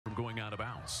going out of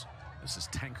bounds. This is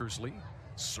Tankersley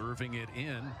serving it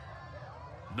in.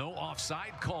 No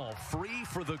offside call. Free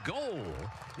for the goal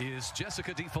is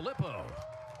Jessica DiFilippo.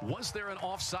 Was there an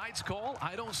offsides call?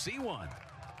 I don't see one.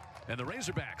 And the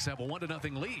Razorbacks have a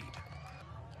 1-0 lead.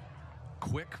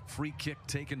 Quick free kick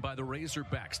taken by the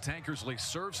Razorbacks. Tankersley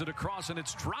serves it across, and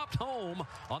it's dropped home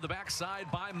on the backside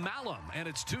by Malum. And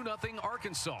it's 2-0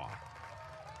 Arkansas.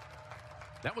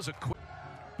 That was a quick.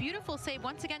 Beautiful save.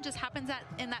 Once again, just happens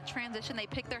in that transition. They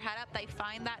pick their head up. They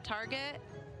find that target.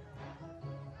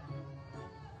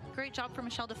 Great job for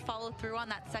Michelle to follow through on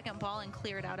that second ball and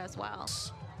clear it out as well.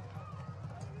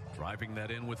 Driving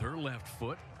that in with her left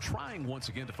foot. Trying once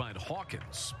again to find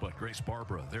Hawkins, but Grace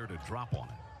Barbara there to drop on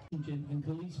it. And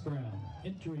Khalees Brown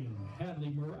entering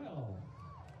Hadley Morrell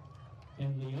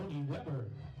and Leonie Weber.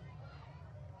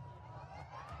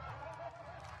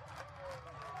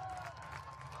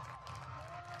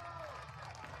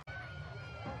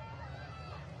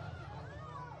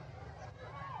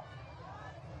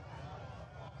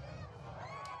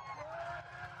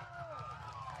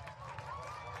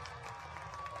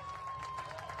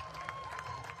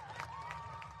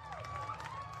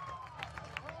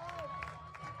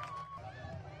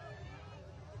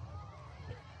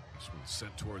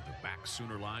 Sent toward the back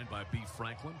Sooner line by B.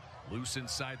 Franklin. Loose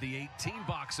inside the 18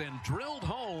 box and drilled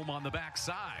home on the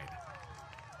backside.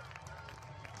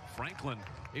 Franklin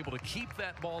able to keep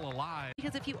that ball alive.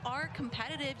 Because if you are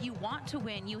competitive, you want to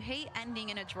win. You hate ending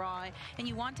in a draw, and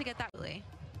you want to get that.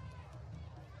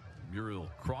 Muriel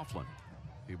Croughlin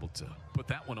able to put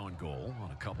that one on goal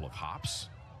on a couple of hops.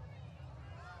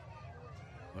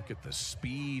 Look at the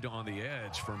speed on the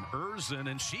edge from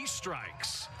Erzin, and she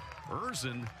strikes.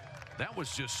 Erzin, that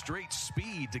was just straight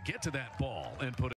speed to get to that ball and put it.